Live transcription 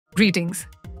Greetings.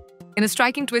 In a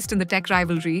striking twist in the tech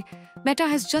rivalry, Meta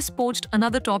has just poached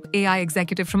another top AI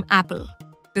executive from Apple,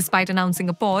 despite announcing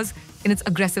a pause in its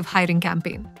aggressive hiring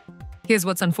campaign. Here's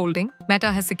what's unfolding.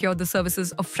 Meta has secured the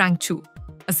services of Frank Chu,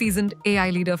 a seasoned AI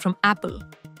leader from Apple,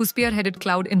 who spearheaded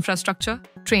cloud infrastructure,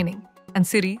 training, and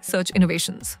Siri search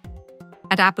innovations.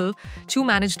 At Apple, Chu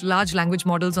managed large language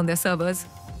models on their servers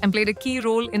and played a key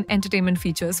role in entertainment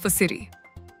features for Siri.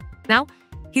 Now,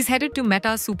 he's headed to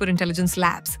Meta Superintelligence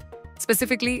Labs,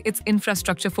 specifically its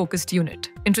infrastructure-focused unit.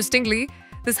 Interestingly,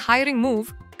 this hiring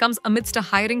move comes amidst a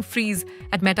hiring freeze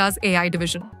at Meta's AI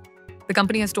division. The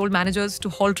company has told managers to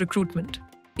halt recruitment,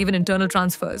 even internal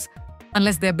transfers,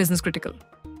 unless they're business critical.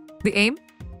 The aim?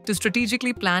 To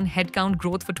strategically plan headcount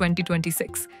growth for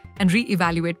 2026 and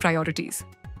re-evaluate priorities.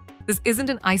 This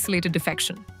isn't an isolated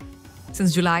defection.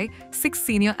 Since July, 6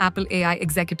 senior Apple AI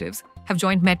executives have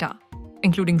joined Meta,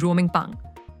 including Ruoming Pang,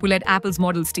 who led Apple's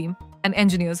models team, and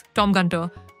engineers Tom Gunter,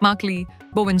 Mark Lee,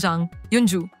 Bowen Zhang,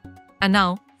 Yunju, and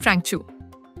now Frank Chu.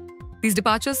 These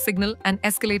departures signal an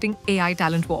escalating AI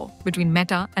talent war between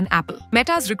Meta and Apple.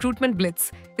 Meta's recruitment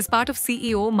blitz is part of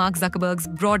CEO Mark Zuckerberg's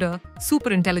broader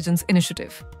superintelligence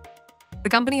initiative.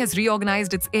 The company has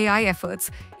reorganized its AI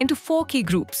efforts into 4 key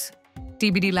groups: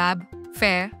 TBD Lab,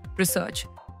 FAIR, Research,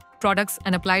 Products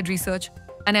and Applied Research,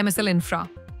 and MSL Infra,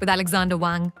 with Alexander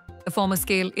Wang, the former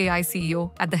Scale AI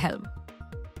CEO, at the helm.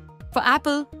 For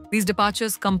Apple, these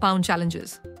departures compound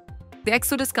challenges. The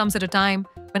exodus comes at a time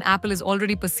when Apple is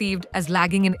already perceived as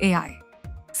lagging in AI.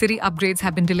 Siri upgrades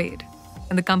have been delayed,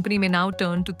 and the company may now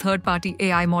turn to third-party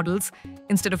AI models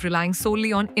instead of relying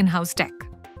solely on in-house tech.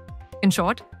 In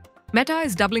short, Meta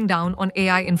is doubling down on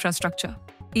AI infrastructure,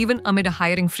 even amid a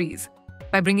hiring freeze,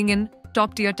 by bringing in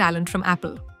top-tier talent from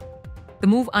Apple. The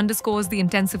move underscores the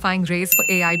intensifying race for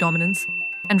AI dominance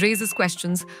and raises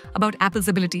questions about Apple's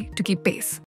ability to keep pace.